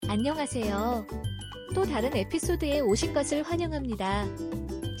안녕하세요. 또 다른 에피소드에 오신 것을 환영합니다.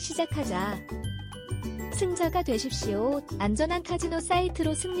 시작하자. 승자가 되십시오. 안전한 카지노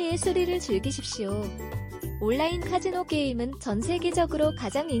사이트로 승리의 스릴을 즐기십시오. 온라인 카지노 게임은 전 세계적으로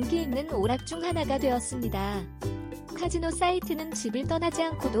가장 인기 있는 오락 중 하나가 되었습니다. 카지노 사이트는 집을 떠나지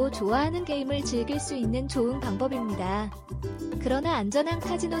않고도 좋아하는 게임을 즐길 수 있는 좋은 방법입니다. 그러나 안전한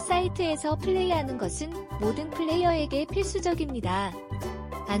카지노 사이트에서 플레이하는 것은 모든 플레이어에게 필수적입니다.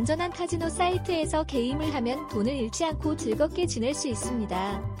 안전한 카지노 사이트에서 게임을 하면 돈을 잃지 않고 즐겁게 지낼 수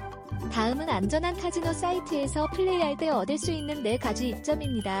있습니다. 다음은 안전한 카지노 사이트에서 플레이할 때 얻을 수 있는 4가지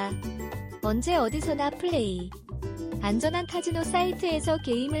이점입니다. 언제 어디서나 플레이. 안전한 카지노 사이트에서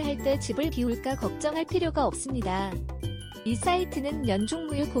게임을 할 때 집을 비울까 걱정할 필요가 없습니다. 이 사이트는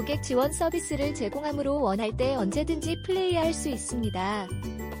연중무휴 고객 지원 서비스를 제공하므로 원할 때 언제든지 플레이할 수 있습니다.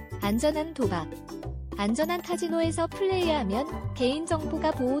 안전한 도박. 안전한 카지노에서 플레이하면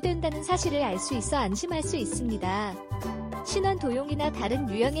개인정보가 보호된다는 사실을 알 수 있어 안심할 수 있습니다. 신원 도용이나 다른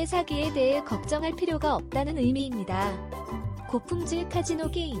유형의 사기에 대해 걱정할 필요가 없다는 의미입니다. 고품질 카지노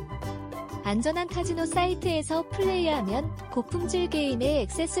게임. 안전한 카지노 사이트에서 플레이하면 고품질 게임에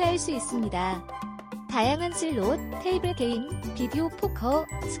액세스할 수 있습니다. 다양한 슬롯, 테이블 게임, 비디오 포커,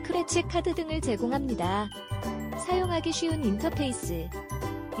 스크래치 카드 등을 제공합니다. 사용하기 쉬운 인터페이스.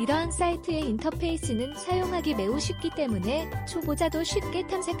 이러한 사이트의 인터페이스는 사용하기 매우 쉽기 때문에 초보자도 쉽게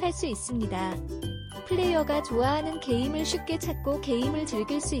탐색할 수 있습니다. 플레이어가 좋아하는 게임을 쉽게 찾고 게임을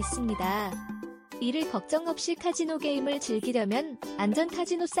즐길 수 있습니다. 이를 걱정 없이 카지노 게임을 즐기려면 안전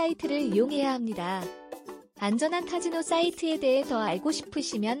카지노 사이트를 이용해야 합니다. 안전한 카지노 사이트에 대해 더 알고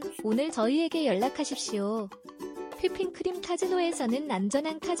싶으시면 오늘 저희에게 연락하십시오. 휘핑크림 카지노에서는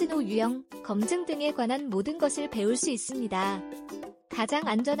안전한 카지노 유형, 검증 등에 관한 모든 것을 배울 수 있습니다. 가장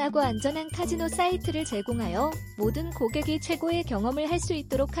안전하고 안전한 카지노 사이트를 제공하여 모든 고객이 최고의 경험을 할 수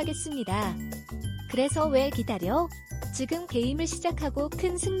있도록 하겠습니다. 그래서 왜 기다려? 지금 게임을 시작하고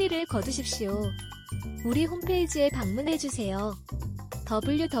큰 승리를 거두십시오. 우리 홈페이지에 방문해주세요.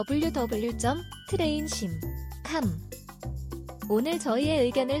 www.trainsim.com. 오늘 저희의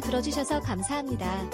의견을 들어주셔서 감사합니다.